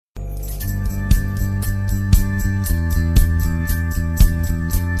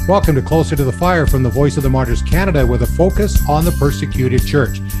Welcome to Closer to the Fire from the Voice of the Martyrs Canada with a focus on the persecuted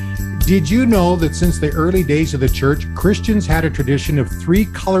church. Did you know that since the early days of the church, Christians had a tradition of 3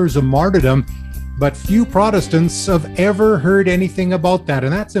 colors of martyrdom, but few Protestants have ever heard anything about that?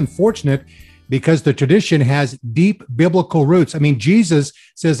 And that's unfortunate because the tradition has deep biblical roots. I mean, Jesus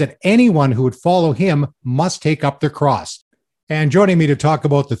says that anyone who would follow him must take up their cross. And joining me to talk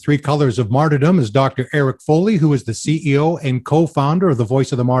about the 3 colors of martyrdom is Dr. Eric Foley, who is the CEO and co-founder of the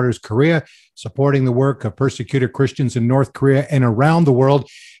Voice of the Martyrs Korea, supporting the work of persecuted Christians in North Korea and around the world.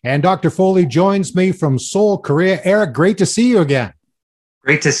 And Dr. Foley joins me from Seoul, Korea. Eric, great to see you again.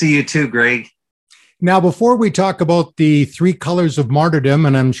 Great to see you too, Greg. Now, before we talk about the 3 colors of martyrdom,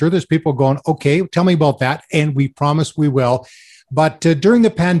 and I'm sure there's people going, okay, tell me about that, and we promise we will. But during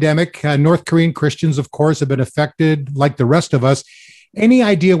the pandemic, North Korean Christians, of course, have been affected like the rest of us. Any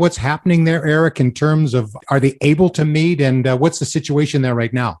idea what's happening there, Eric, in terms of are they able to meet, and what's the situation there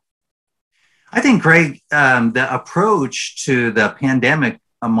right now? I think, Greg, the approach to the pandemic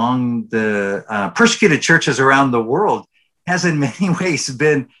among the persecuted churches around the world has in many ways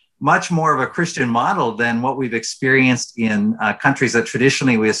been much more of a Christian model than what we've experienced in countries that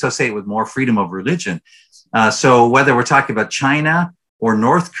traditionally we associate with more freedom of religion. So whether we're talking about China or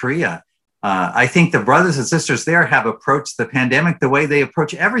North Korea, I think the brothers and sisters there have approached the pandemic the way they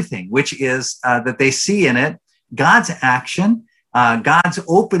approach everything, which is that they see in it God's action, God's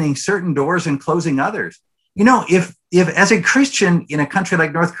opening certain doors and closing others. You know, if as a Christian in a country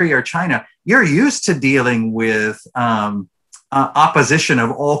like North Korea or China, you're used to dealing with opposition of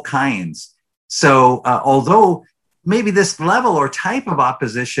all kinds. So although maybe this level or type of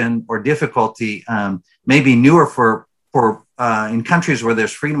opposition or difficulty may be newer for in countries where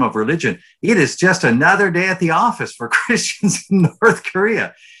there's freedom of religion, it is just another day at the office for Christians in North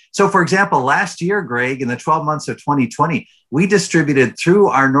Korea. So, for example, last year, Greg, in the 12 months of 2020, we distributed through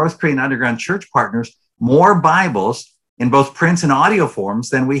our North Korean underground church partners more Bibles in both print and audio forms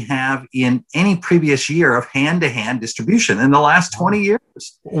than we have in any previous year of hand-to-hand distribution in the last 20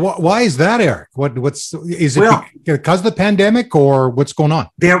 years. Why is that, Eric? Is it because of the pandemic, or what's going on?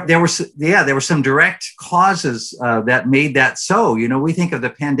 There were some direct causes that made that so. You know, we think of the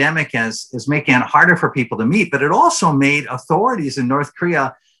pandemic as making it harder for people to meet, but it also made authorities in North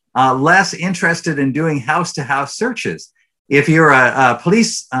Korea less interested in doing house-to-house searches. If you're a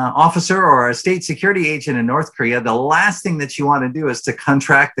police officer or a state security agent in North Korea, the last thing that you want to do is to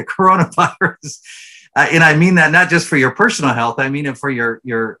contract the coronavirus. And I mean that not just for your personal health, I mean it for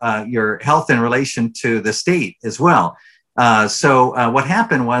your health in relation to the state as well. So what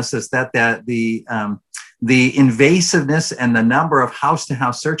happened was that the invasiveness and the number of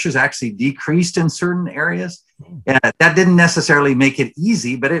house-to-house searches actually decreased in certain areas. That didn't necessarily make it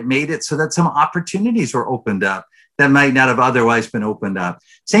easy, but it made it so that some opportunities were opened up that might not have otherwise been opened up.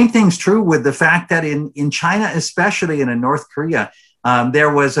 Same thing's true with the fact that in China, especially and in North Korea,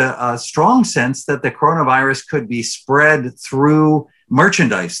 there was a strong sense that the coronavirus could be spread through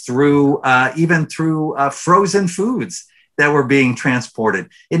merchandise, even through frozen foods that were being transported.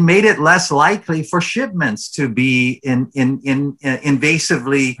 It made it less likely for shipments to be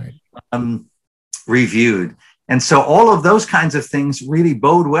invasively reviewed. And so all of those kinds of things really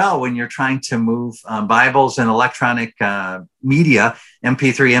bode well when you're trying to move Bibles and electronic media,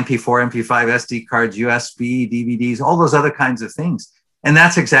 MP3, MP4, MP5, SD cards, USB, DVDs, all those other kinds of things. And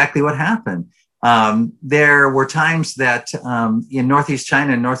that's exactly what happened. There were times that in Northeast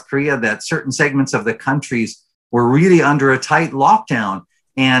China and North Korea that certain segments of the countries were really under a tight lockdown.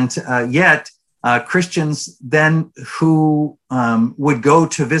 And yet Christians then who would go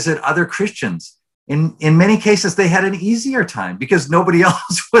to visit other Christians, in many cases, they had an easier time because nobody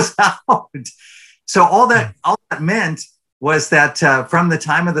else was out. So all that meant was that from the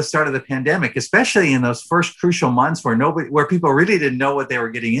time of the start of the pandemic, especially in those first crucial months where people really didn't know what they were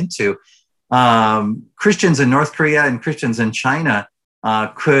getting into, Christians in North Korea and Christians in China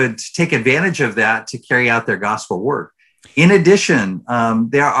could take advantage of that to carry out their gospel work. In addition,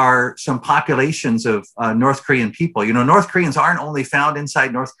 there are some populations of North Korean people. You know, North Koreans aren't only found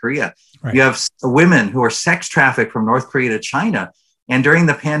inside North Korea. Right. You have women who are sex trafficked from North Korea to China. And during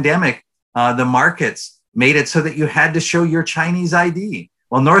the pandemic, the markets made it so that you had to show your Chinese ID.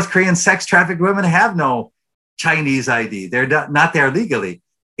 Well, North Korean sex trafficked women have no Chinese ID. They're not there legally.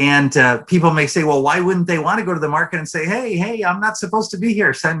 And people may say, well, why wouldn't they want to go to the market and say, hey, I'm not supposed to be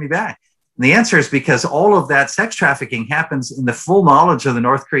here. Send me back. And the answer is because all of that sex trafficking happens in the full knowledge of the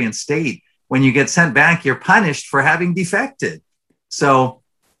North Korean state. When you get sent back, you're punished for having defected. So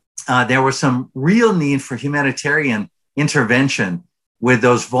there was some real need for humanitarian intervention with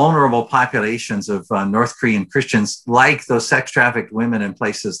those vulnerable populations of North Korean Christians, like those sex trafficked women in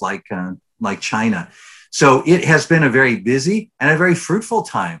places like China. So it has been a very busy and a very fruitful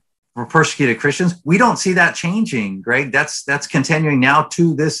time for persecuted Christians. We don't see that changing, Greg. That's continuing now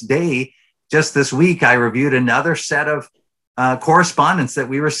to this day. Just this week, I reviewed another set of correspondence that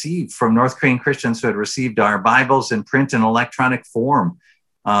we received from North Korean Christians who had received our Bibles in print and electronic form.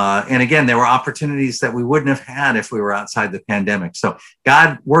 And again, there were opportunities that we wouldn't have had if we were outside the pandemic. So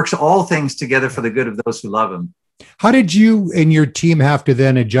God works all things together for the good of those who love him. How did you and your team have to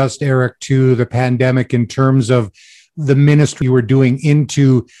then adjust, Eric, to the pandemic in terms of the ministry you were doing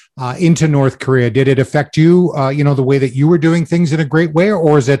into North Korea? Did it affect you, the way that you were doing things in a great way,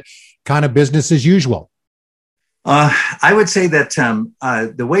 or is it kind of business as usual? I would say that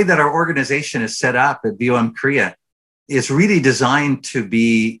the way that our organization is set up at BOM Korea is really designed to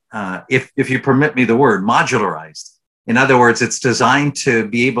be, if you permit me the word, modularized. In other words, it's designed to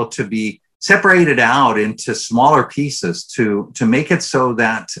be able to be separated out into smaller pieces to make it so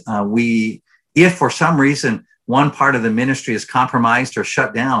that if for some reason one part of the ministry is compromised or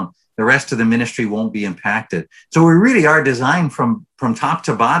shut down, the rest of the ministry won't be impacted. So we really are designed from top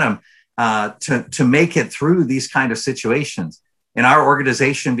to bottom to make it through these kind of situations. In our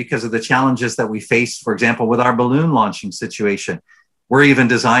organization, because of the challenges that we face, for example, with our balloon launching situation, we're even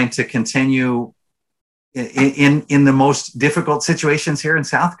designed to continue in the most difficult situations here in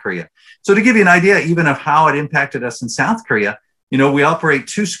South Korea. So to give you an idea even of how it impacted us in South Korea, we operate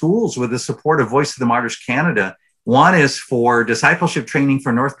 2 schools with the support of Voice of the Martyrs Canada. One is for discipleship training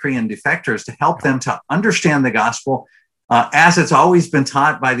for North Korean defectors to help them to understand the gospel as it's always been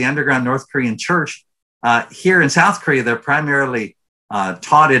taught by the underground North Korean church. Here in South Korea, they're primarily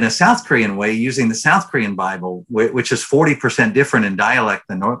taught in a South Korean way using the South Korean Bible, which is 40% different in dialect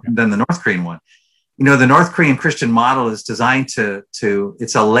than the North Korean one. The North Korean Christian model is designed to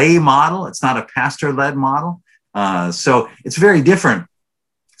it's a lay model. It's not a pastor-led model. So it's very different.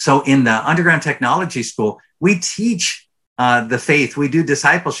 So in the underground technology school, we teach the faith. We do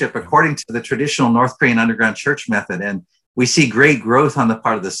discipleship according to the traditional North Korean underground church method. And we see great growth on the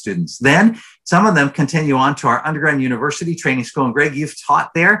part of the students. Then some of them continue on to our underground university training school. And Greg, you've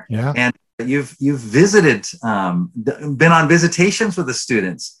taught there, and you've visited, been on visitations with the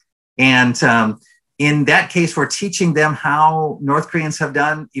students. And in that case, we're teaching them how North Koreans have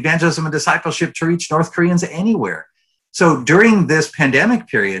done evangelism and discipleship to reach North Koreans anywhere. So during this pandemic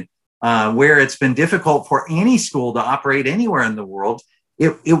period, where it's been difficult for any school to operate anywhere in the world,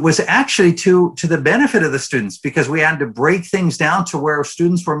 it was actually to the benefit of the students, because we had to break things down to where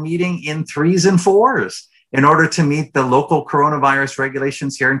students were meeting in 3s and 4s in order to meet the local coronavirus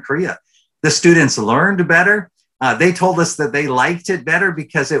regulations here in Korea. The students learned better. They told us that they liked it better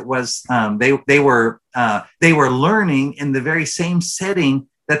because it was they were learning in the very same setting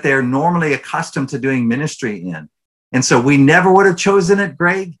that they're normally accustomed to doing ministry in. And so we never would have chosen it,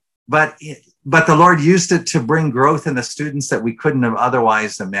 Greg, but the Lord used it to bring growth in the students that we couldn't have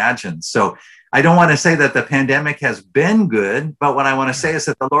otherwise imagined. So I don't want to say that the pandemic has been good, but what I want to say is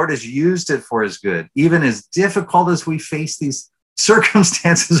that the Lord has used it for his good, even as difficult as we face these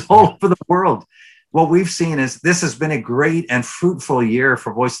circumstances all over the world. What we've seen is this has been a great and fruitful year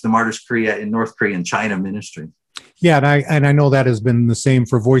for Voice of the Martyrs Korea in North Korea and China ministry. Yeah, and I know that has been the same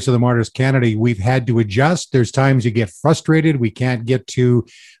for Voice of the Martyrs Canada. We've had to adjust. There's times you get frustrated. We can't get to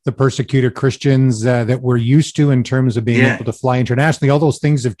the persecuted Christians that we're used to in terms of being able to fly internationally. All those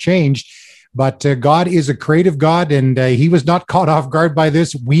things have changed. But God is a creative God, and he was not caught off guard by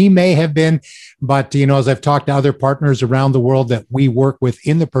this. We may have been, but, as I've talked to other partners around the world that we work with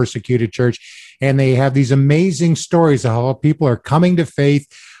in the persecuted church, and they have these amazing stories of how people are coming to faith,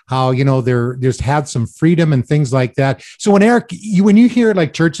 how, there's had some freedom and things like that. So when Eric, when you hear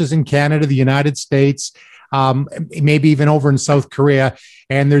like churches in Canada, the United States, maybe even over in South Korea,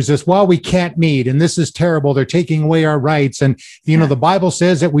 and there's this, well, we can't meet, and this is terrible. They're taking away our rights. And, the Bible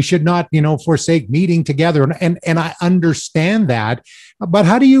says that we should not, forsake meeting together. And I understand that. But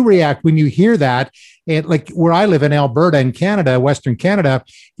how do you react when you hear that? And like where I live in Alberta in Canada, Western Canada,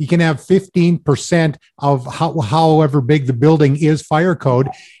 you can have 15% of however big the building is fire code.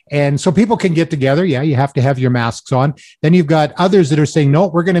 And so people can get together. Yeah, you have to have your masks on. Then you've got others that are saying, no,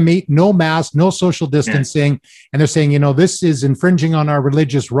 we're going to meet, no mask, no social distancing. Yeah. And they're saying, this is infringing on our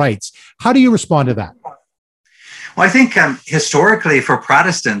religious rights. How do you respond to that? Well, I think historically for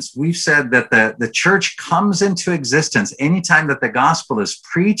Protestants, we've said that the church comes into existence anytime that the gospel is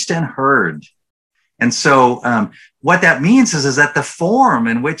preached and heard. And so what that means is that the form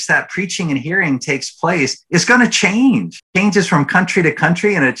in which that preaching and hearing takes place is going to change. It changes from country to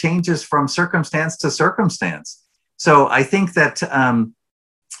country, and it changes from circumstance to circumstance. So I think that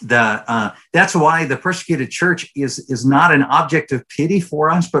that's why the persecuted church is not an object of pity for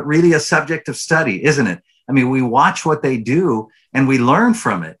us, but really a subject of study, isn't it? I mean, we watch what they do and we learn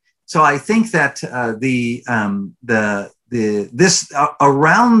from it. So I think that this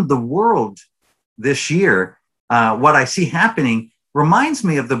around the world this year, what I see happening reminds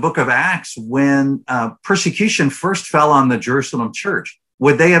me of the book of Acts when persecution first fell on the Jerusalem church.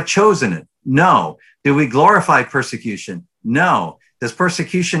 Would they have chosen it? No. Do we glorify persecution? No. Does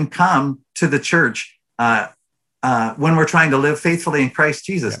persecution come to the church when we're trying to live faithfully in Christ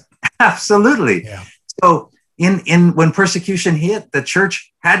Jesus? Yeah. Absolutely. Yeah. So when persecution hit, the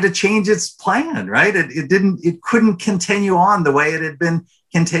church had to change its plan, right? It couldn't continue on the way it had been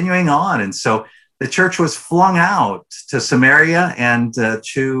continuing on. And so the church was flung out to Samaria and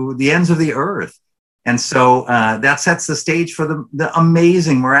to the ends of the earth. And so that sets the stage for the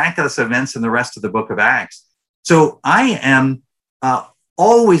amazing, miraculous events in the rest of the book of Acts. So I am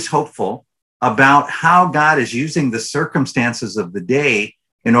always hopeful about how God is using the circumstances of the day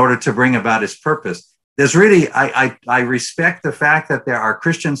in order to bring about his purpose. There's really, I respect the fact that there are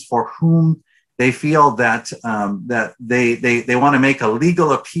Christians for whom they feel that that they want to make a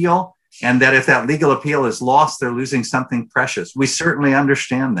legal appeal, and that if that legal appeal is lost, they're losing something precious. We certainly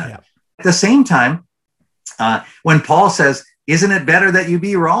understand that. Yeah. At the same time, when Paul says, "Isn't it better that you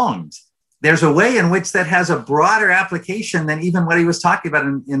be wronged?" There's a way in which that has a broader application than even what he was talking about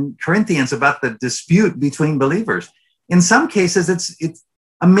in Corinthians about the dispute between believers. In some cases, it's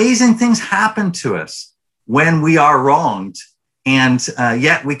amazing things happen to us when we are wronged, and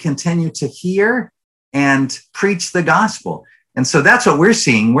yet we continue to hear and preach the gospel. And so that's what we're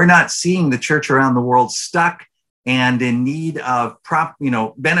seeing. We're not seeing the church around the world stuck and in need of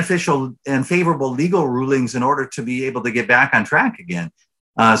beneficial and favorable legal rulings in order to be able to get back on track again.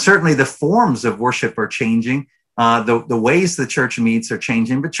 Certainly the forms of worship are changing. The ways the church meets are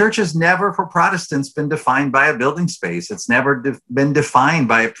changing, but church has never, for Protestants, been defined by a building space. It's never been defined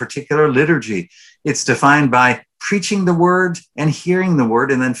by a particular liturgy. It's defined by preaching the word and hearing the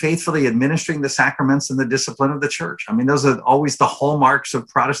word, and then faithfully administering the sacraments and the discipline of the church. I mean, those are always the hallmarks of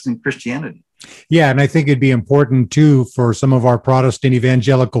Protestant Christianity. Yeah, and I think it'd be important, too, for some of our Protestant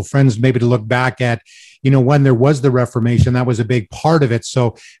evangelical friends maybe to look back at, when there was the Reformation. That was a big part of it.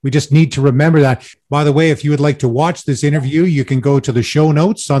 So we just need to remember that. By the way, if you would like to watch this interview, you can go to the show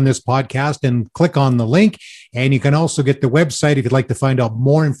notes on this podcast and click on the link. And you can also get the website if you'd like to find out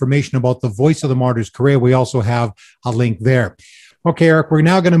more information about the Voice of the Martyrs career. We also have a link there. Okay, Eric, we're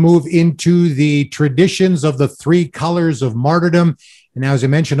now going to move into the traditions of the three colors of martyrdom. And as I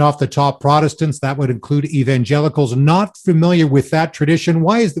mentioned off the top, Protestants, that would include evangelicals, not familiar with that tradition.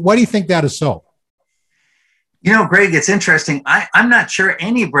 Why do you think that is so? Greg, it's interesting. I'm not sure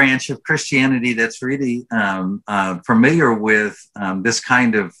any branch of Christianity that's really familiar with this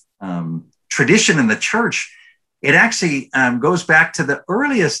kind of tradition in the church. It actually goes back to the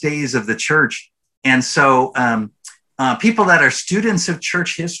earliest days of the church. And so people that are students of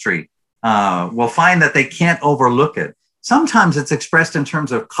church history will find that they can't overlook it. Sometimes it's expressed in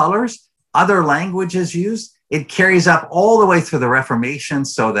terms of colors, other languages used. It carries up all the way through the Reformation,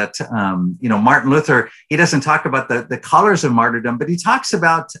 so that, Martin Luther, he doesn't talk about the colors of martyrdom, but he talks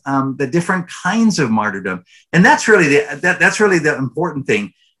about the different kinds of martyrdom. And that's really the important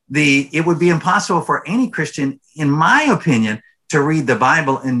thing. It would be impossible for any Christian, in my opinion, to read the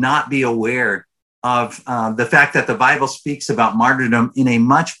Bible and not be aware of the fact that the Bible speaks about martyrdom in a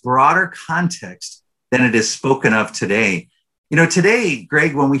much broader context than it is spoken of today. Today,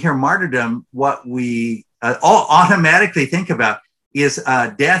 Greg, when we hear martyrdom, what we all automatically think about is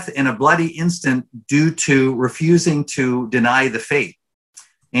death in a bloody instant due to refusing to deny the faith.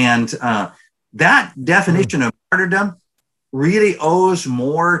 And that definition of martyrdom really owes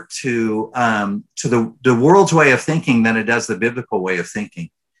more to the world's way of thinking than it does the biblical way of thinking.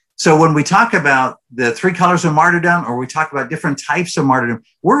 So when we talk about the three colors of martyrdom, or we talk about different types of martyrdom,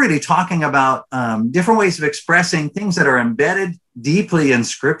 we're really talking about different ways of expressing things that are embedded deeply in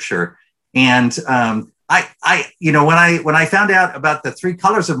Scripture. And when I found out about the three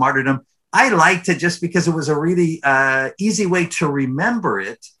colors of martyrdom, I liked it just because it was a really easy way to remember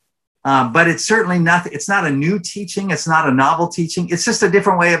it. But it's certainly not. It's not a new teaching. It's not a novel teaching. It's just a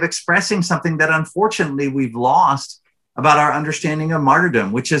different way of expressing something that unfortunately we've lost about our understanding of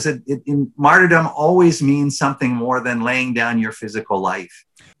martyrdom, which is martyrdom always means something more than laying down your physical life.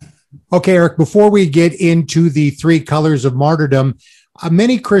 Okay, Eric, before we get into the three colors of martyrdom,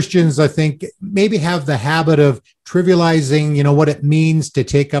 many Christians, I think, maybe have the habit of trivializing, what it means to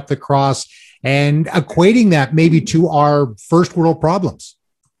take up the cross and equating that maybe to our first world problems.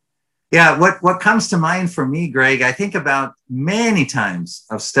 Yeah, what comes to mind for me, Greg, I think about many times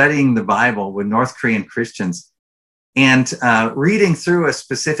of studying the Bible with North Korean Christians and reading through a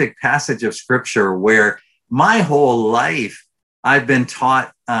specific passage of scripture where my whole life I've been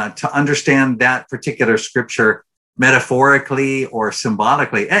taught to understand that particular scripture metaphorically or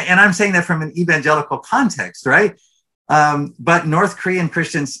symbolically. And I'm saying that from an evangelical context, right? But North Korean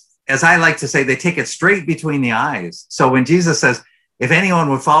Christians, as I like to say, they take it straight between the eyes. So when Jesus says, if anyone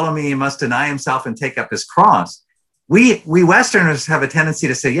would follow me, he must deny himself and take up his cross. We Westerners have a tendency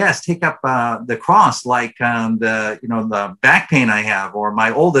to say, yes, take up the cross, like the back pain I have, or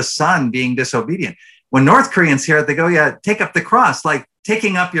my oldest son being disobedient. When North Koreans hear it, they go, yeah, take up the cross, like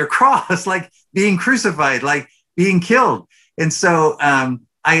taking up your cross, like being crucified, like being killed. And so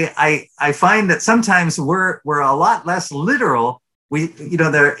I find that sometimes we're a lot less literal.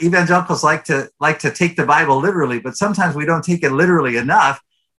 The evangelicals like to take the Bible literally, but sometimes we don't take it literally enough.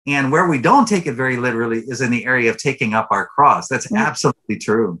 And where we don't take it very literally is in the area of taking up our cross. That's absolutely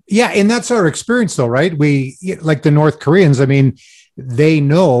true. Yeah, and that's our experience, though, right? We, like the North Koreans, I mean, they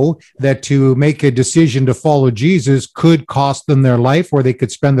know that to make a decision to follow Jesus could cost them their life, or they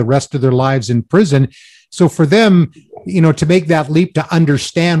could spend the rest of their lives in prison. So for them, to make that leap to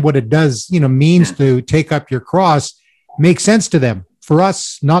understand what it does, means to take up your cross makes sense to them. For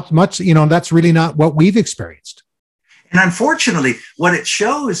us, not much, that's really not what we've experienced. And unfortunately, what it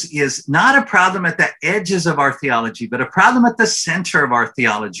shows is not a problem at the edges of our theology, but a problem at the center of our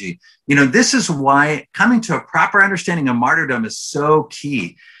theology. This is why coming to a proper understanding of martyrdom is so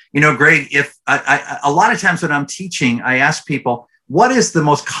key. Greg, if a lot of times when I'm teaching, I ask people, what is the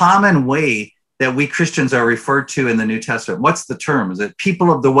most common way that we Christians are referred to in the New Testament? What's the term? Is it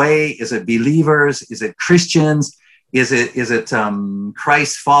people of the way? Is it believers? Is it Christians? Is it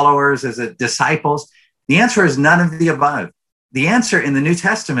Christ followers? Is it disciples? The answer is none of the above. The answer in the New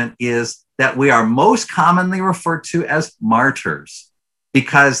Testament is that we are most commonly referred to as martyrs,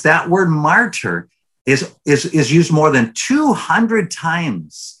 because that word martyr is used more than 200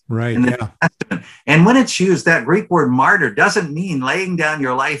 times in the New Testament. And when it's used, that Greek word martyr doesn't mean laying down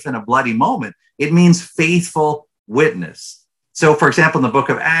your life in a bloody moment. It means faithful witness. So, for example, in the book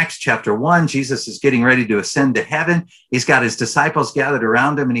of Acts, chapter 1, Jesus is getting ready to ascend to heaven. He's got his disciples gathered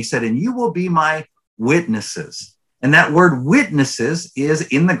around him, and he said, and you will be my witnesses. And that word witnesses is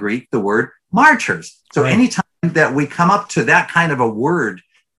in the Greek, the word martyrs. So anytime that we come up to that kind of a word,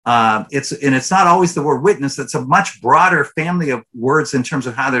 it's not always the word witness. It's a much broader family of words in terms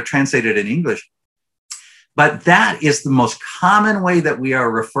of how they're translated in English. But that is the most common way that we are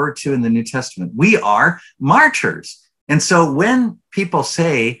referred to in the New Testament. We are martyrs. And so when people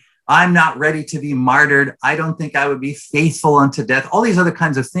say, I'm not ready to be martyred, I don't think I would be faithful unto death, all these other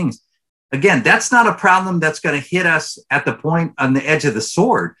kinds of things. Again, that's not a problem that's going to hit us at the point on the edge of the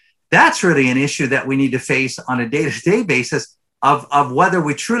sword. That's really an issue that we need to face on a day-to-day basis of whether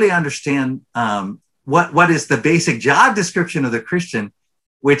we truly understand what is the basic job description of the Christian,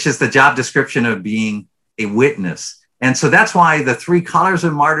 which is the job description of being a witness. And so that's why the three colors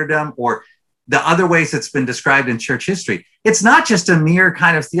of martyrdom, or the other ways it's been described in church history, it's not just a mere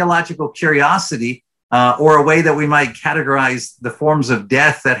kind of theological curiosity or a way that we might categorize the forms of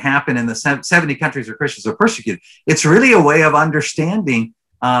death that happen in the 70 countries where Christians are persecuted. It's really a way of understanding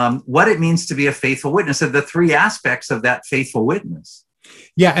what it means to be a faithful witness, and the three aspects of that faithful witness.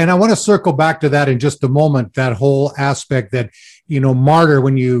 Yeah, and I want to circle back to that in just a moment, that whole aspect that, martyr,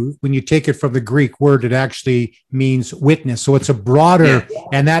 when you take it from the Greek word, it actually means witness. So it's a broader,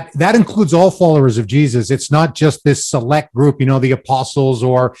 and that includes all followers of Jesus. It's not just this select group, the apostles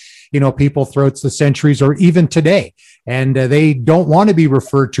or, people throughout the centuries or even today. And they don't want to be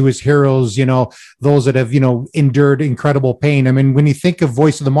referred to as heroes, those that have, endured incredible pain. I mean, when you think of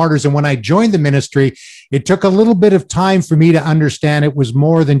Voice of the Martyrs, and when I joined the ministry, it took a little bit of time for me to understand it was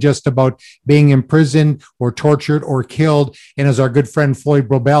more than just about being imprisoned or tortured or killed. And as our good friend Floyd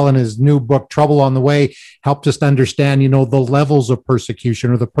Brobel in his new book, Trouble on the Way, helped us to understand, the levels of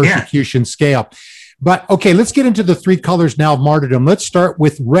persecution or the persecution scale. But okay, let's get into the three colors now of martyrdom. Let's start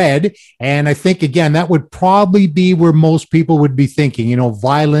with red. And I think, again, that would probably be where most people would be thinking,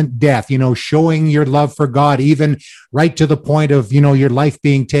 violent death, showing your love for God, even right to the point of, your life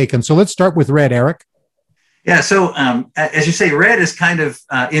being taken. So let's start with red, Eric. Yeah, so as you say, red is kind of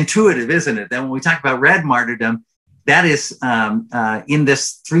intuitive, isn't it? Then when we talk about red martyrdom, that is in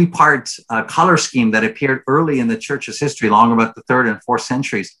this three-part color scheme that appeared early in the church's history, long about the 3rd and 4th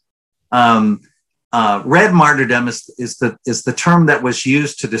centuries. Red martyrdom is the term that was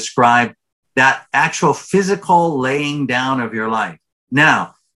used to describe that actual physical laying down of your life.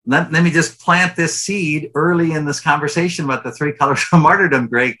 Now, let me just plant this seed early in this conversation about the three colors of martyrdom,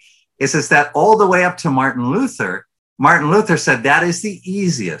 Greg. is that all the way up to Martin Luther said that is the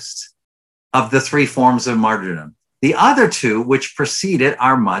easiest of the three forms of martyrdom. The other two, which precede it,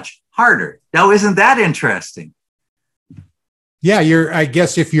 are much harder. Now, isn't that interesting? Yeah, I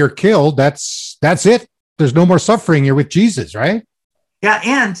guess if you're killed, that's it. There's no more suffering. You're with Jesus, right? Yeah,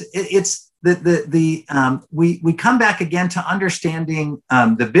 and it's we come back again to understanding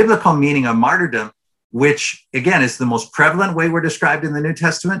the biblical meaning of martyrdom, which again is the most prevalent way we're described in the New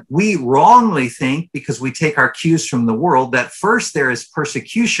Testament. We wrongly think, because we take our cues from the world, that first there is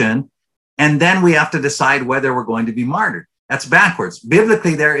persecution, and then we have to decide whether we're going to be martyred. That's backwards.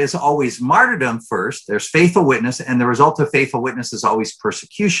 Biblically, there is always martyrdom first. There's faithful witness, and the result of faithful witness is always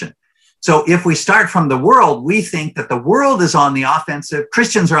persecution. So if we start from the world, we think that the world is on the offensive,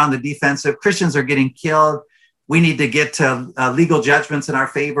 Christians are on the defensive, Christians are getting killed. We need to get to legal judgments in our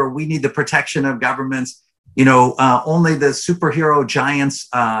favor. We need the protection of governments. Only the superhero giants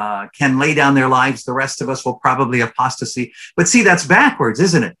can lay down their lives. The rest of us will probably apostasy. But see, that's backwards,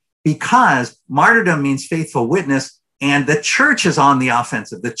 isn't it? Because martyrdom means faithful witness, and the church is on the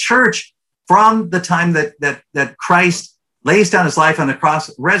offensive. The church, from the time that Christ lays down his life on the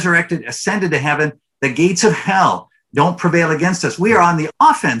cross, resurrected, ascended to heaven, the gates of hell don't prevail against us. We are on the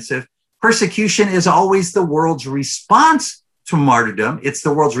offensive. Persecution is always the world's response to martyrdom. It's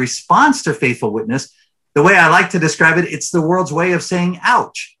the world's response to faithful witness. The way I like to describe it, it's the world's way of saying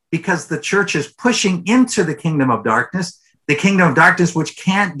ouch, because the church is pushing into the kingdom of darkness which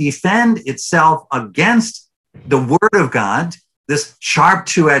can't defend itself against the word of God, this sharp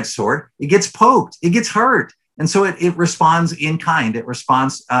two-edged sword. It gets poked, it gets hurt. And so it responds in kind. It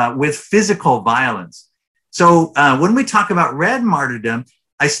responds with physical violence. So when we talk about red martyrdom,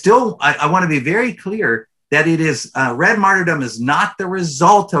 I want to be very clear that it is red martyrdom is not the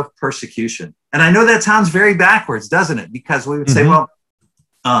result of persecution. And I know that sounds very backwards, doesn't it? Because we would say, well,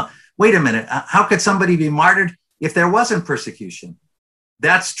 wait a minute, how could somebody be martyred if there wasn't persecution?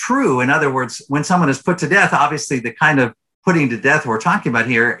 That's true. In other words, when someone is put to death, obviously the kind of putting to death we're talking about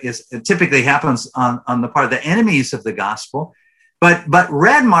here it typically happens on the part of the enemies of the gospel. But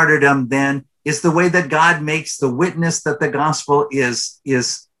red martyrdom then is the way that God makes the witness that the gospel is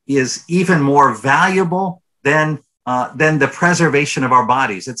even more valuable than the preservation of our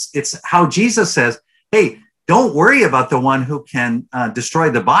bodies. It's how Jesus says, hey, don't worry about the one who can destroy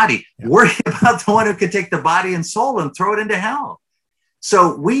the body. Yeah. Worry about the one who can take the body and soul and throw it into hell.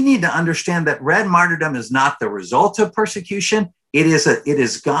 So we need to understand that red martyrdom is not the result of persecution. It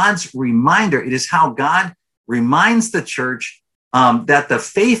is God's reminder. It is how God reminds the church that the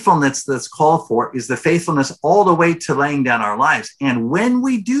faithfulness that's called for is the faithfulness all the way to laying down our lives. And when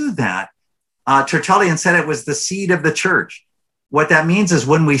we do that, Tertullian said it was the seed of the church. What that means is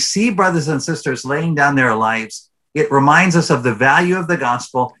when we see brothers and sisters laying down their lives, it reminds us of the value of the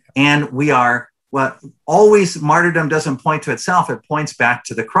gospel, and we are always martyrdom doesn't point to itself, it points back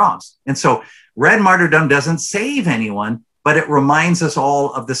to the cross. And so red martyrdom doesn't save anyone, but it reminds us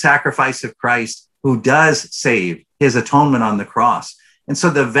all of the sacrifice of Christ, who does save, his atonement on the cross. And so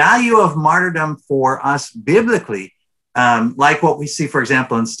the value of martyrdom for us biblically, like what we see, for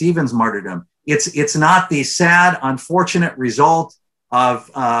example, in Stephen's martyrdom, it's not the sad, unfortunate result of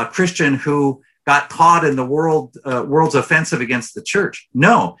a Christian who got caught in the world's offensive against the church.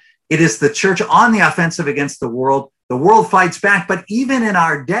 No, it is the church on the offensive against the world. The world fights back, but even in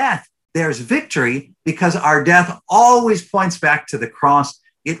our death, there's victory, because our death always points back to the cross.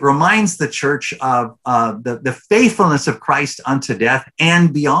 It reminds the church of the faithfulness of Christ unto death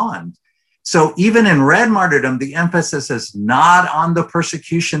and beyond. So even in red martyrdom, the emphasis is not on the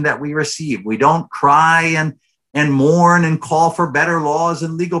persecution that we receive. We don't cry and mourn and call for better laws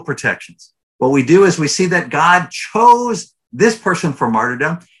and legal protections. What we do is we see that God chose this person for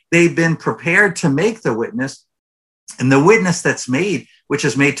martyrdom. They've been prepared to make the witness, and the witness that's made, which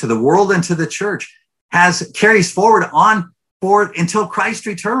is made to the world and to the church, carries forward until Christ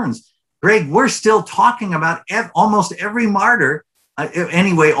returns. Greg, we're still talking about almost every martyr,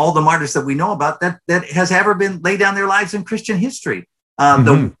 anyway, all the martyrs that we know about that has ever been laid down their lives in Christian history.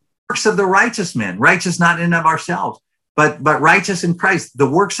 The works of the righteous man, righteous not in and of ourselves, but righteous in Christ. The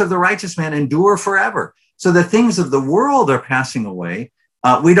works of the righteous man endure forever. So the things of the world are passing away.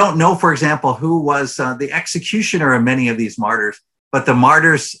 We don't know, for example, who was the executioner of many of these martyrs, but the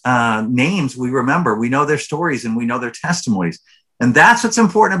martyrs' names we remember. We know their stories and we know their testimonies. And that's what's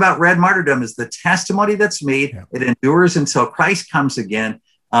important about red martyrdom, is the testimony that's made. Yeah. It endures until Christ comes again.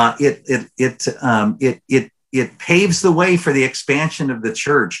 It paves the way for the expansion of the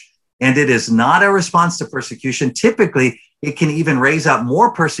church. And it is not a response to persecution. Typically, it can even raise up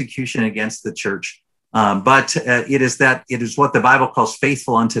more persecution against the church but it is what the Bible calls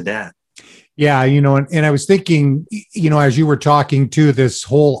faithful unto death. Yeah, and I was thinking, as you were talking to this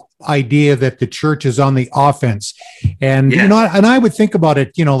whole idea that the church is on the offense, and Yes. and I would think about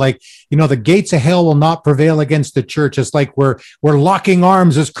it, the gates of hell will not prevail against the church. It's like we're locking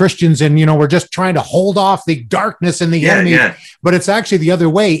arms as Christians, and we're just trying to hold off the darkness and the enemy. Yeah. But it's actually the other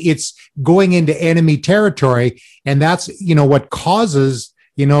way. It's going into enemy territory, and that's what causes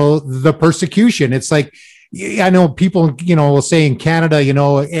the persecution. It's like, I know people, will say in Canada,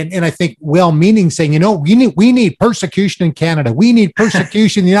 and I think well-meaning saying, we need persecution in Canada. We need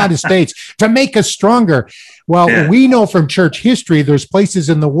persecution in the United States to make us stronger. Well, we know from church history, there's places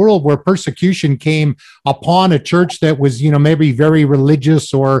in the world where persecution came upon a church that was, maybe very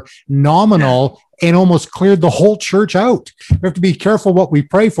religious or nominal, and almost cleared the whole church out. We have to be careful what we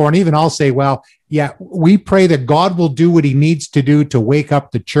pray for. And even I'll say, well, yeah, we pray that God will do what he needs to do to wake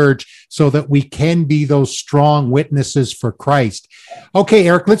up the church so that we can be those strong witnesses for Christ. Okay,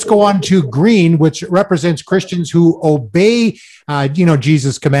 Eric, let's go on to green, which represents Christians who obey,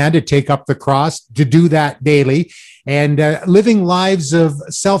 Jesus' command to take up the cross, to do that daily, and living lives of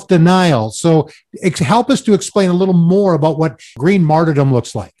self-denial. So help us to explain a little more about what green martyrdom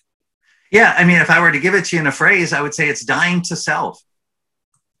looks like. Yeah, I mean, if I were to give it to you in a phrase, I would say it's dying to self.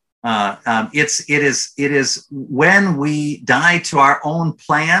 It is when we die to our own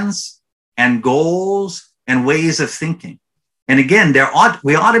plans and goals and ways of thinking. And again,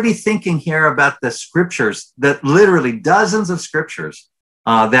 we ought to be thinking here about the scriptures, that literally dozens of scriptures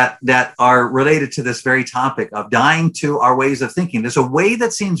that are related to this very topic of dying to our ways of thinking. There's a way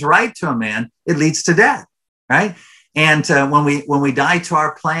that seems right to a man, it leads to death, right? And when we die to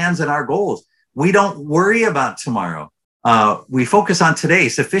our plans and our goals, we don't worry about tomorrow. We focus on today.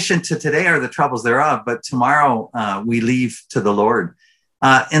 Sufficient to today are the troubles thereof, but tomorrow we leave to the Lord.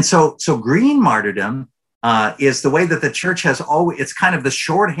 And so green martyrdom is the way that the church has always, it's kind of the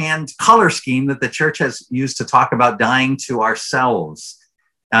shorthand color scheme that the church has used to talk about dying to ourselves.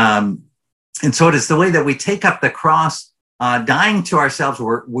 And so it is the way that we take up the cross, dying to ourselves.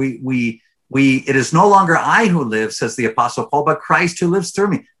 It is no longer I who live, says the Apostle Paul, but Christ who lives through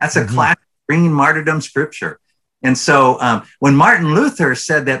me. That's a classic green martyrdom scripture. And so when Martin Luther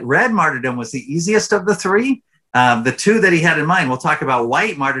said that red martyrdom was the easiest of the three, the two that he had in mind, we'll talk about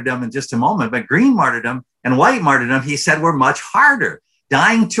white martyrdom in just a moment, but green martyrdom and white martyrdom, he said, were much harder.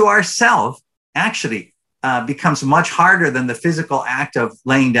 Dying to ourselves actually becomes much harder than the physical act of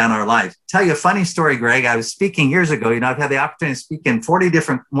laying down our life. Tell you a funny story, Greg. I was speaking years ago. I've had the opportunity to speak in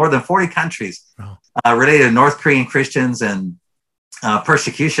more than 40 countries related to North Korean Christians and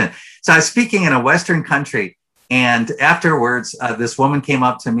persecution. So I was speaking in a Western country, and afterwards, this woman came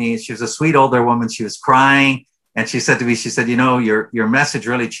up to me. She was a sweet older woman. She was crying, and she said to me, your message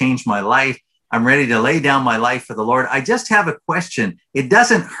really changed my life. I'm ready to lay down my life for the Lord. I just have a question. It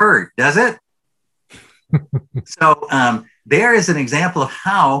doesn't hurt, does it? So there is an example of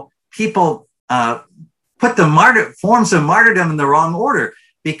how people put the forms of martyrdom in the wrong order,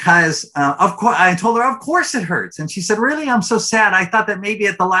 because of course I told her, of course it hurts. And she said, really? I'm so sad. I thought that maybe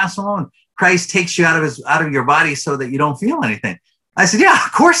at the last moment, Christ takes you out of your body so that you don't feel anything. I said, yeah,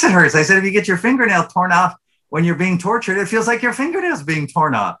 of course it hurts. I said, if you get your fingernail torn off when you're being tortured, it feels like your fingernail's being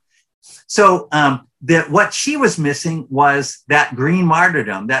torn off. So what she was missing was that green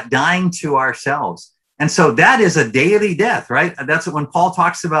martyrdom, that dying to ourselves. And so that is a daily death, right? That's when Paul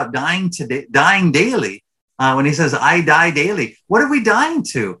talks about dying daily. When he says, I die daily. What are we dying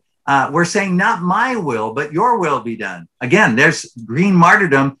to? We're saying, not my will, but your will be done. Again, there's green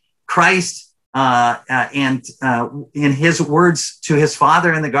martyrdom. Christ and in his words to his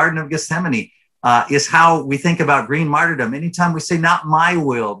Father in the Garden of Gethsemane is how we think about green martyrdom. Anytime we say, not my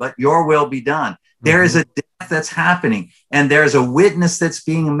will, but your will be done, there is a death that's happening, and there's a witness that's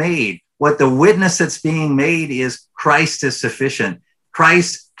being made. What the witness that's being made is Christ is sufficient.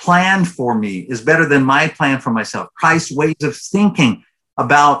 Christ's plan for me is better than my plan for myself. Christ's ways of thinking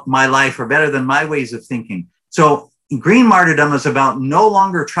about my life are better than my ways of thinking. So green martyrdom is about no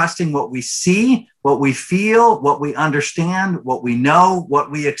longer trusting what we see, what we feel, what we understand, what we know,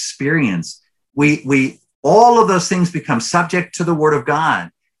 what we experience. All of those things become subject to the Word of God.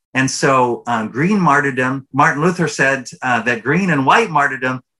 And so green martyrdom, Martin Luther said that green and white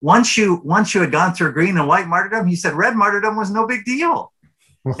martyrdom, once you had gone through green and white martyrdom, he said red martyrdom was no big deal.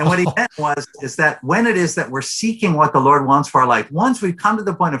 And what he meant is that when it is that we're seeking what the Lord wants for our life, once we've come to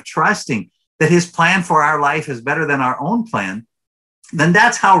the point of trusting that his plan for our life is better than our own plan, then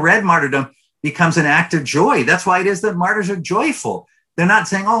that's how red martyrdom becomes an act of joy. That's why it is that martyrs are joyful. They're not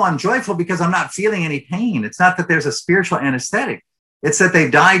saying, oh, I'm joyful because I'm not feeling any pain. It's not that there's a spiritual anesthetic. It's that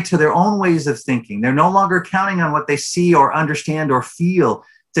they've died to their own ways of thinking. They're no longer counting on what they see or understand or feel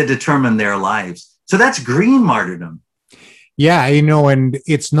to determine their lives. So that's green martyrdom. Yeah, and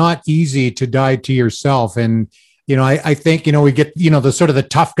it's not easy to die to yourself. And, I think, we get, the sort of the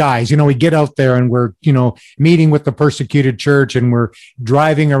tough guys, we get out there and we're, meeting with the persecuted church and we're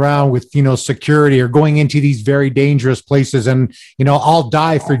driving around with, security or going into these very dangerous places. And, I'll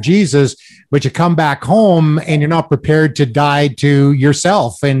die for Jesus, but you come back home and you're not prepared to die to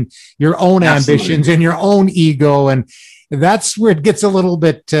yourself and your own ambitions and your own ego. And that's where it gets a little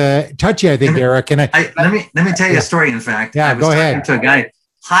bit touchy, I think, Eric. And let me tell you a story. In fact, I was talking to a guy,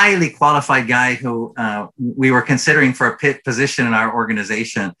 highly qualified guy who we were considering for a position in our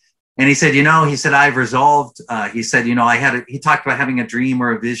organization, and he said, I've resolved. He said, he talked about having a dream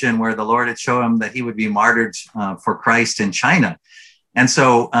or a vision where the Lord had shown him that he would be martyred for Christ in China, and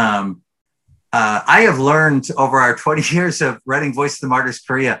so I have learned over our 20 years of running Voice of the Martyrs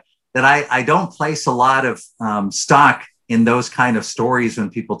Korea that I don't place a lot of stock in those kind of stories when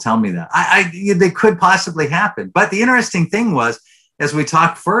people tell me that. They could possibly happen. But the interesting thing was, as we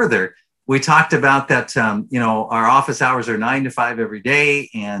talked further, we talked about that, our office hours are 9 to 5 every day.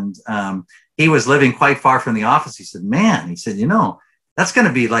 And he was living quite far from the office. He said, that's going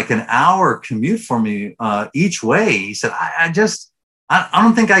to be like an hour commute for me each way. He said, I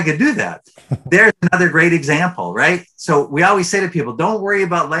don't think I could do that. There's another great example, right? So we always say to people, don't worry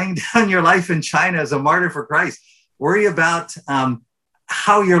about laying down your life in China as a martyr for Christ. Worry about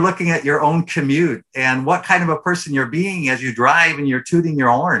how you're looking at your own commute and what kind of a person you're being as you drive and you're tooting your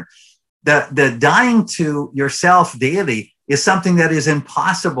horn. The dying to yourself daily is something that is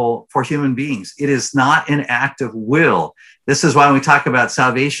impossible for human beings. It is not an act of will. This is why we talk about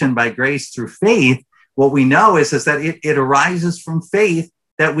salvation by grace through faith. What we know is that it arises from faith,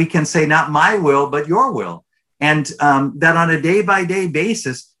 that we can say, not my will, but your will. And that on a day-by-day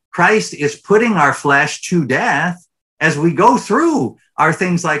basis, Christ is putting our flesh to death as we go through our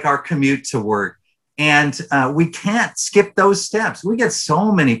things like our commute to work. And we can't skip those steps. We get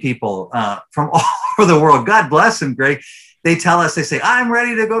so many people from all over the world. God bless them, Greg. They tell us, they say, I'm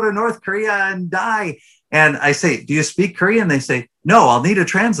ready to go to North Korea and die. And I say, do you speak Korean? They say, no, I'll need a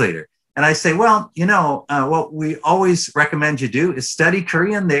translator. And I say, well, what we always recommend you do is study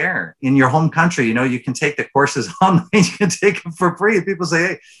Korean there in your home country. You can take the courses online, you can take them for free. And people say,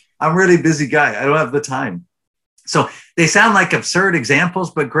 hey, I'm a really busy guy. I don't have the time. So they sound like absurd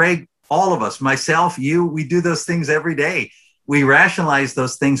examples, but Greg, all of us, myself, you, we do those things every day. We rationalize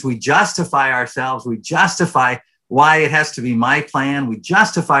those things. We justify ourselves. We justify why it has to be my plan. We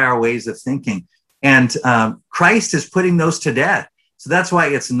justify our ways of thinking. And Christ is putting those to death. So that's why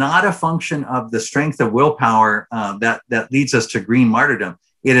it's not a function of the strength of willpower that leads us to green martyrdom.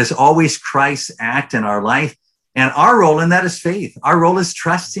 It is always Christ's act in our life. And our role in that is faith. Our role is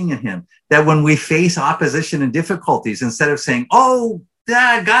trusting in him, that when we face opposition and difficulties, instead of saying, oh,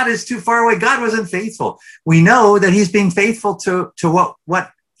 God is too far away, God wasn't faithful, we know that he's being faithful to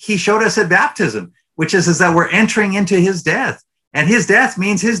what he showed us at baptism, which is that we're entering into his death. And his death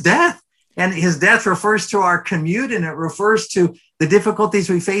means his death. And his death refers to our commute, and it refers to the difficulties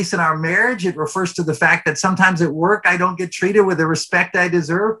we face in our marriage. It refers to the fact that sometimes at work, I don't get treated with the respect I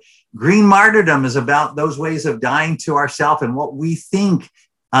deserve. Green martyrdom is about those ways of dying to ourselves and what we think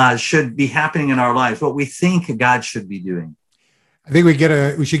should be happening in our lives, what we think God should be doing. I think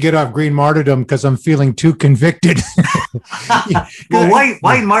we should get off green martyrdom because I'm feeling too convicted. Well,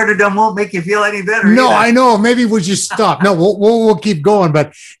 white martyrdom won't make you feel any better. No, either. I know. Maybe we'll just stop. No, we'll keep going.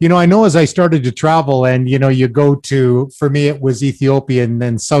 But, I know as I started to travel and, you go to, for me, it was Ethiopia and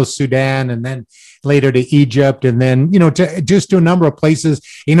then South Sudan and then later to Egypt and then, to a number of places,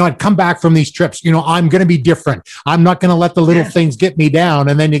 I'd come back from these trips, I'm going to be different. I'm not going to let the little things get me down.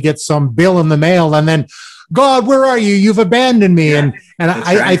 And then you get some bill in the mail and then, God, where are you? You've abandoned me. Yeah, and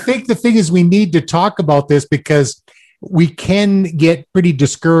I think the thing is we need to talk about this because we can get pretty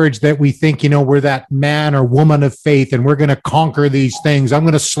discouraged that we think, we're that man or woman of faith and we're going to conquer these things. I'm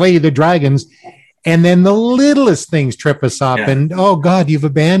going to slay the dragons. And then the littlest things trip us up and, oh God, you've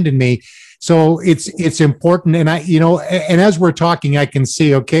abandoned me. So it's important. And and as we're talking, I can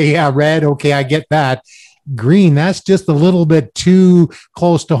see, okay, yeah, red. Okay. I get that. Green, that's just a little bit too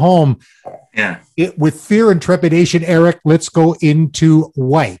close to home. Yeah. With fear and trepidation, Eric, let's go into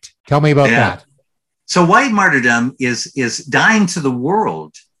white. Tell me about that. So white martyrdom is dying to the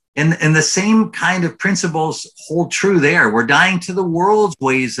world. And the same kind of principles hold true there. We're dying to the world's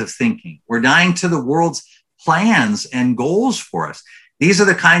ways of thinking. We're dying to the world's plans and goals for us. These are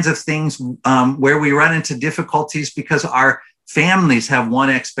the kinds of things where we run into difficulties because our families have one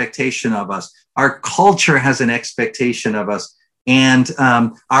expectation of us. Our culture has an expectation of us. And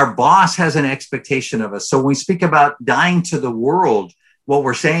our boss has an expectation of us. So when we speak about dying to the world, what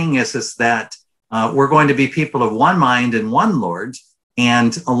we're saying is that we're going to be people of one mind and one Lord.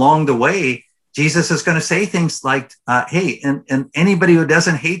 And along the way, Jesus is going to say things like, hey, and anybody who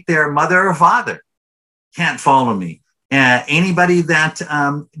doesn't hate their mother or father can't follow me. Anybody that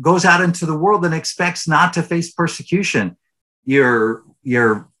goes out into the world and expects not to face persecution, you're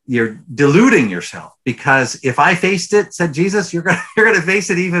deluding yourself, because if I faced it, said Jesus, you're going to face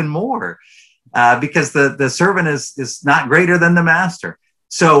it even more, because the servant is not greater than the master.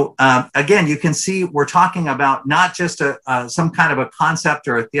 So again, you can see we're talking about not just some kind of a concept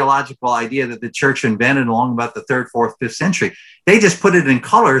or a theological idea that the church invented along about the 3rd, 4th, 5th century. They just put it in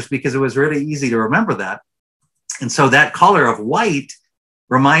colors because it was really easy to remember that. And so that color of white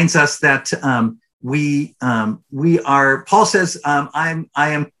reminds us that we are, Paul says,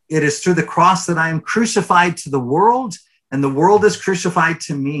 it is through the cross that I am crucified to the world, and the world is crucified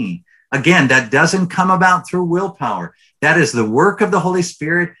to me. Again, that doesn't come about through willpower. That is the work of the Holy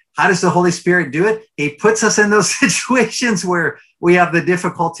Spirit. How does the Holy Spirit do it? He puts us in those situations where we have the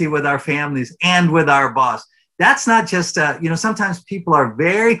difficulty with our families and with our boss. That's not just, sometimes people are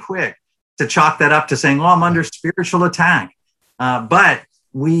very quick to chalk that up to saying, oh, I'm under spiritual attack. But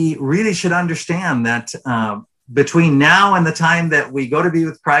we really should understand that between now and the time that we go to be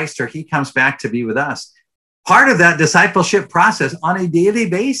with Christ or he comes back to be with us, part of that discipleship process on a daily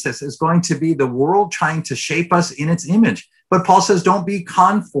basis is going to be the world trying to shape us in its image. But Paul says, don't be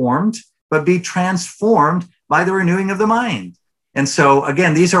conformed, but be transformed by the renewing of the mind. And so,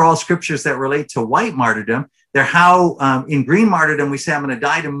 again, these are all scriptures that relate to white martyrdom. They're how in green martyrdom, we say, I'm going to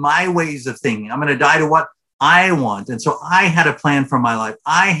die to my ways of thinking. I'm going to die to what I want. And so I had a plan for my life.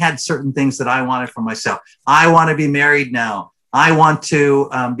 I had certain things that I wanted for myself. I want to be married now. I want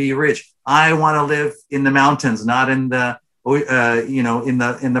to be rich. I want to live in the mountains, not in the,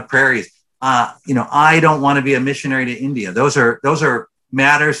 in the prairies. I don't want to be a missionary to India. Those are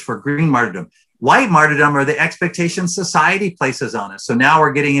matters for green martyrdom. White martyrdom are the expectations society places on us. So now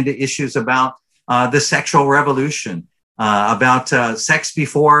we're getting into issues about the sexual revolution, about sex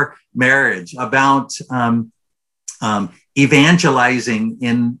before marriage, about evangelizing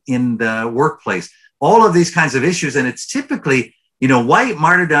in the workplace, all of these kinds of issues. And it's typically, white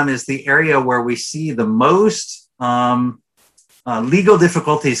martyrdom is the area where we see the most legal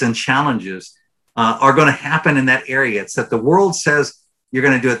difficulties and challenges are going to happen in that area. It's that the world says you're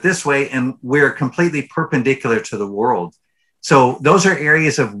going to do it this way, and we're completely perpendicular to the world. So those are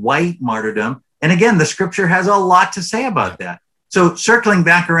areas of white martyrdom. And again, the scripture has a lot to say about that. So circling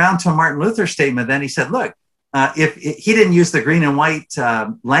back around to Martin Luther's statement, then he said, look, if he didn't use the green and white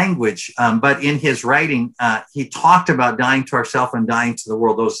language, but in his writing, he talked about dying to ourselves and dying to the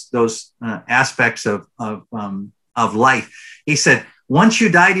world, those aspects of life. He said, once you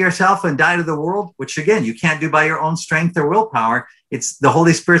die to yourself and die to the world, which again, you can't do by your own strength or willpower, it's the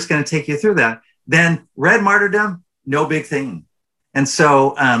Holy Spirit's going to take you through that. Then red martyrdom, no big thing. And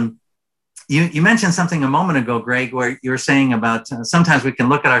so you mentioned something a moment ago, Greg, where you were saying about sometimes we can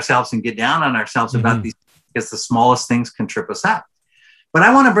look at ourselves and get down on ourselves about these, because the smallest things can trip us up. But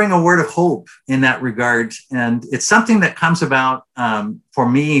I want to bring a word of hope in that regard. And it's something that comes about for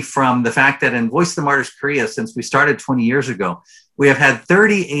me from the fact that in Voice of the Martyrs Korea, since we started 20 years ago, we have had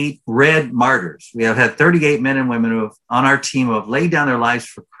 38 red martyrs. We have had 38 men and women who have, on our team, who have laid down their lives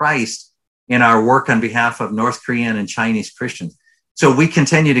for Christ in our work on behalf of North Korean and Chinese Christians. So we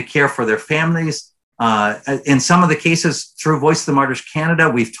continue to care for their families. In some of the cases, through Voice of the Martyrs Canada,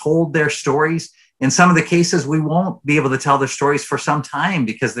 we've told their stories. In some of the cases, we won't be able to tell their stories for some time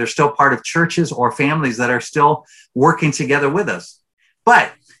because they're still part of churches or families that are still working together with us.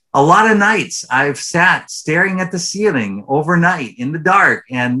 But a lot of nights I've sat staring at the ceiling overnight in the dark.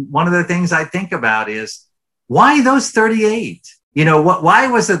 And one of the things I think about is, why those 38?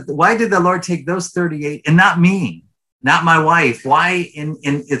 Why did the Lord take those 38 and not me, not my wife? Why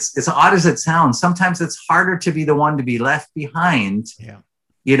it's odd as it sounds. Sometimes it's harder to be the one to be left behind.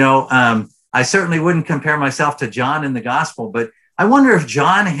 Yeah. I certainly wouldn't compare myself to John in the gospel, but I wonder if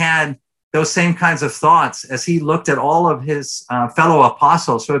John had those same kinds of thoughts as he looked at all of his fellow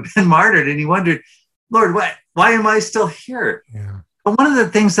apostles who had been martyred, and he wondered, Lord, why am I still here? Yeah. But one of the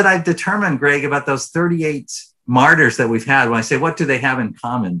things that I've determined, Greg, about those 38 martyrs that we've had, when I say, what do they have in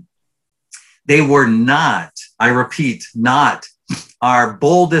common? They were not, I repeat, not our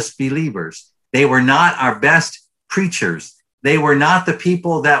boldest believers. They were not our best preachers. They were not the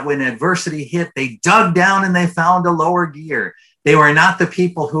people that when adversity hit, they dug down and they found a lower gear. They were not the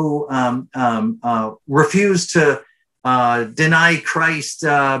people who refused to deny Christ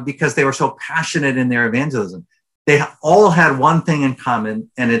because they were so passionate in their evangelism. they all had one thing in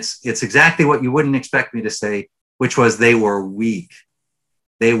common, and it's exactly what you wouldn't expect me to say, which was they were weak.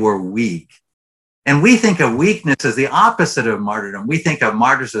 They were weak. And we think of weakness as the opposite of martyrdom. We think of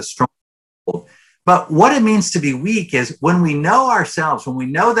martyrs as strong. But what it means to be weak is when we know ourselves, when we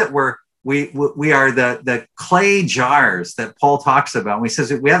know that we are the clay jars that Paul talks about. When he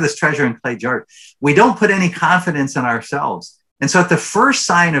says we have this treasure in clay jars, we don't put any confidence in ourselves. And so at the first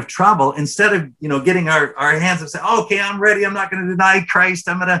sign of trouble, instead of, getting our hands up and say, oh, okay, I'm ready. I'm not going to deny Christ.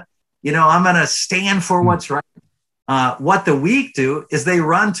 I'm going to stand for what's right. What the weak do is they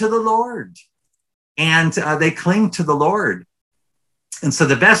run to the Lord and they cling to the Lord. And so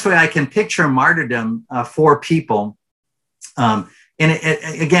the best way I can picture martyrdom for people, and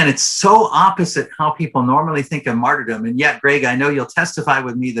again, it's so opposite how people normally think of martyrdom. And yet, Greg, I know you'll testify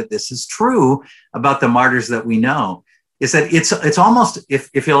with me that this is true about the martyrs that we know, is that it's almost,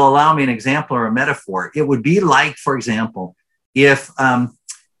 if you'll allow me an example or a metaphor, it would be like, for example, if,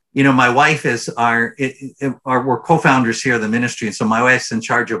 my wife is we're co-founders here of the ministry. And so my wife's in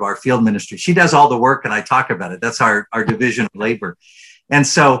charge of our field ministry. She does all the work and I talk about it. That's our division of labor. And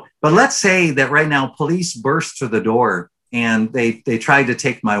so, but let's say that right now police burst through the door and they tried to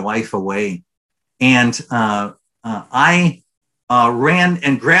take my wife away. And I ran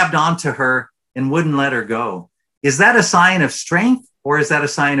and grabbed onto her and wouldn't let her go. Is that a sign of strength or is that a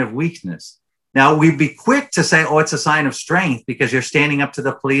sign of weakness? Now, we'd be quick to say, oh, it's a sign of strength because you're standing up to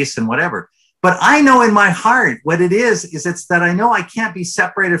the police and whatever. But I know in my heart what it is it's that I know I can't be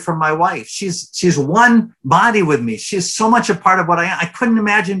separated from my wife. She's one body with me. She's so much a part of what I am. I couldn't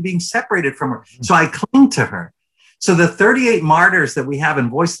imagine being separated from her. So I cling to her. So the 38 martyrs that we have in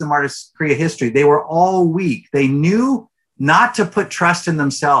Voice of the Martyrs Korea history, they were all weak. They knew not to put trust in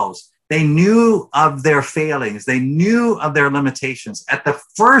themselves. They knew of their failings. They knew of their limitations. At the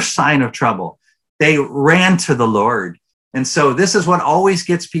first sign of trouble, they ran to the Lord. And so this is what always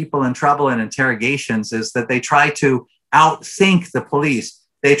gets people in trouble in interrogations, is that they try to outthink the police.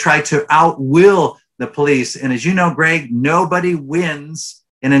 They try to outwill the police. And as you know, Greg, nobody wins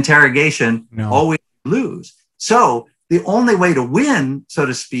in interrogation, always lose. So the only way to win, so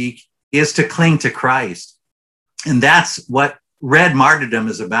to speak, is to cling to Christ. And that's what red martyrdom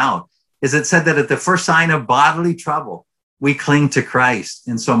is about, is it said that at the first sign of bodily trouble, we cling to Christ.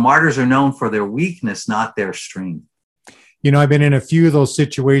 And so martyrs are known for their weakness, not their strength. I've been in a few of those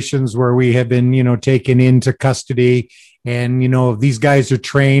situations where we have been, taken into custody and, these guys are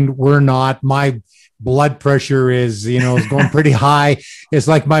trained. We're not. My blood pressure is going pretty high. It's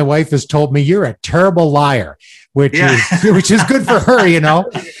like my wife has told me, you're a terrible liar, which is good for her,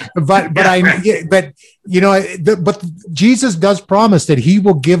 but Jesus does promise that he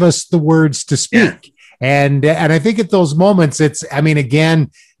will give us the words to speak. Yeah. And I think at those moments, again,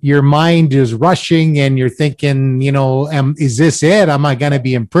 your mind is rushing and you're thinking, is this it? Am I going to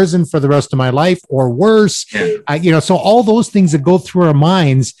be in prison for the rest of my life or worse? Yeah. So all those things that go through our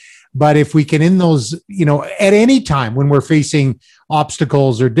minds. But if we can, in those, at any time when we're facing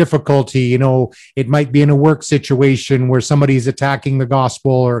obstacles or difficulty, it might be in a work situation where somebody's attacking the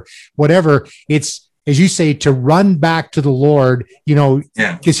gospel or whatever, it's, as you say, to run back to the Lord,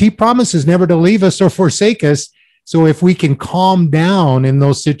 because he promises never to leave us or forsake us. So if we can calm down in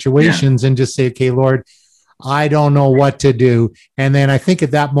those situations and just say, okay, Lord, I don't know what to do. And then I think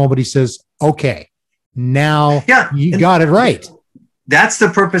at that moment he says, okay, now you got it right. That's the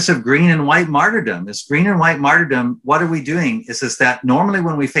purpose of green and white martyrdom. This green and white martyrdom, what are we doing? Is that normally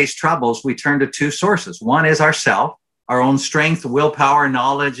when we face troubles, we turn to two sources. One is ourself, our own strength, willpower,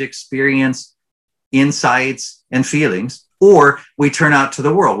 knowledge, experience, insights, and feelings, or we turn out to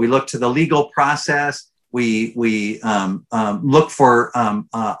the world. We look to the legal process. We look for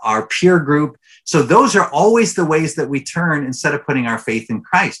our peer group. So those are always the ways that we turn instead of putting our faith in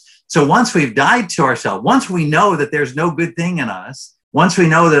Christ. So once we've died to ourselves, once we know that there's no good thing in us, once we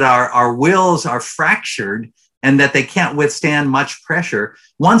know that our wills are fractured and that they can't withstand much pressure,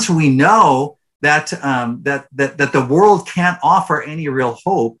 once we know that the world can't offer any real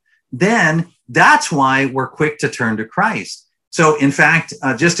hope, then that's why we're quick to turn to Christ. So in fact,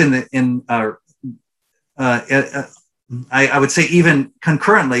 I would say even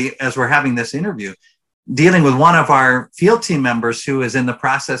concurrently as we're having this interview, dealing with one of our field team members who is in the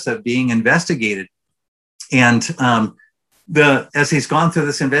process of being investigated. And as he's gone through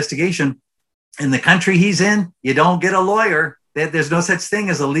this investigation, in the country he's in, you don't get a lawyer. There's no such thing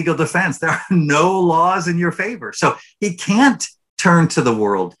as a legal defense. There are no laws in your favor. So he can't turn to the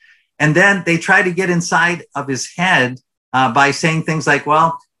world. And then they try to get inside of his head by saying things like,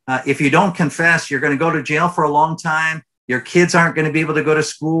 well, if you don't confess, you're going to go to jail for a long time. Your kids aren't going to be able to go to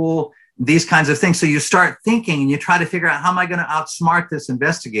school. these kinds of things. So you start thinking and you try to figure out, how am I going to outsmart this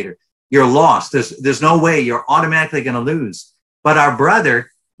investigator? You're lost. There's no way. You're automatically going to lose. But our brother,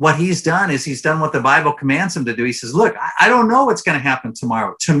 what he's done is he's done what the Bible commands him to do. He says, look, I don't know what's going to happen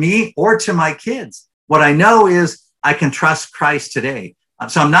tomorrow to me or to my kids. What I know is I can trust Christ today.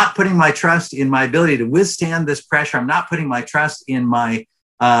 So I'm not putting my trust in my ability to withstand this pressure. I'm not putting my trust in my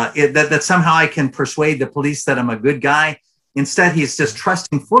that somehow I can persuade the police that I'm a good guy. Instead, he's just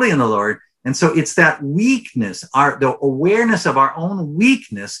trusting fully in the Lord. And so it's that weakness, the awareness of our own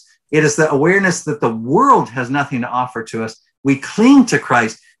weakness. It is the awareness that the world has nothing to offer to us. We cling to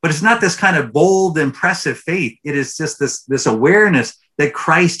Christ, but it's not this kind of bold, impressive faith. It is just this awareness that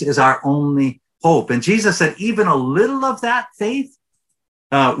Christ is our only hope. And Jesus said, even a little of that faith,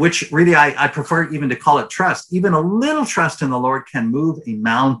 which really I prefer even to call it trust, even a little trust in the Lord can move a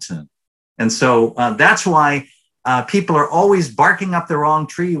mountain. And so that's why people are always barking up the wrong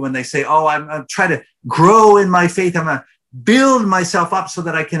tree when they say, oh, I'm trying to grow in my faith. I'm going to build myself up so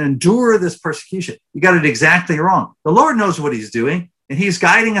that I can endure this persecution. You got it exactly wrong. The Lord knows what he's doing, and he's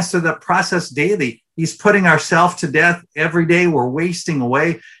guiding us through that process daily. He's putting ourselves to death every day. We're wasting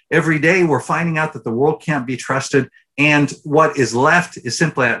away. Every day we're finding out that the world can't be trusted. And what is left is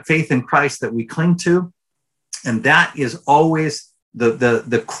simply that faith in Christ that we cling to. And that is always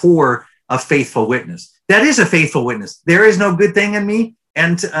the core of faithful witness. That is a faithful witness. There is no good thing in me,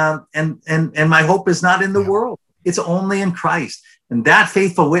 and my hope is not in the world. It's only in Christ. And that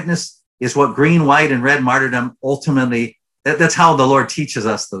faithful witness is what green, white, and red martyrdom ultimately, that's how the Lord teaches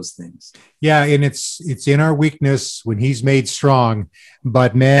us those things. Yeah, and it's in our weakness when he's made strong.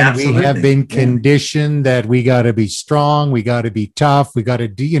 But man, Absolutely. We have been conditioned that we got to be strong. We got to be tough. We got to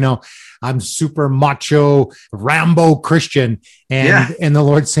do, I'm super macho, Rambo Christian. And the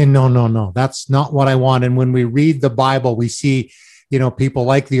Lord's saying, no, that's not what I want. And when we read the Bible, we see, people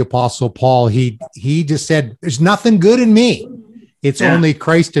like the Apostle Paul, he just said, there's nothing good in me. It's only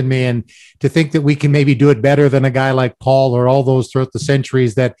Christ in me. And to think that we can maybe do it better than a guy like Paul or all those throughout the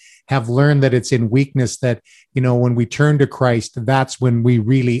centuries that have learned that it's in weakness that, when we turn to Christ, that's when we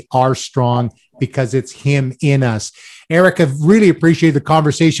really are strong because it's him in us. Eric, I really appreciate the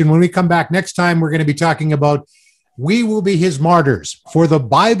conversation. When we come back next time, we're going to be talking about we will be his martyrs, for the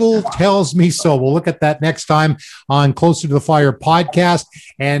Bible tells me so. We'll look at that next time on Closer to the Fire podcast.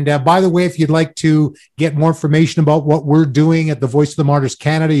 And by the way, if you'd like to get more information about what we're doing at the Voice of the Martyrs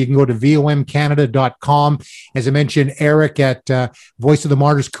Canada, you can go to vomcanada.com. As I mentioned, Eric at Voice of the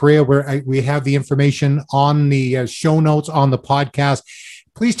Martyrs Korea, where we have the information on the show notes on the podcast.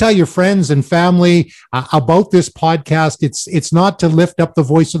 Please tell your friends and family about this podcast. It's not to lift up the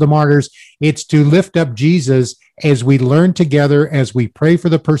voice of the martyrs. It's to lift up Jesus as we learn together, as we pray for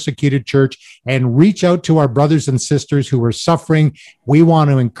the persecuted church and reach out to our brothers and sisters who are suffering. We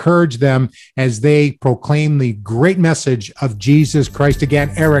want to encourage them as they proclaim the great message of Jesus Christ.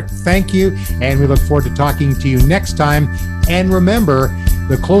 Again, Eric, thank you. And we look forward to talking to you next time. And remember,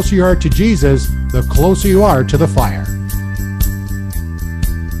 the closer you are to Jesus, the closer you are to the fire.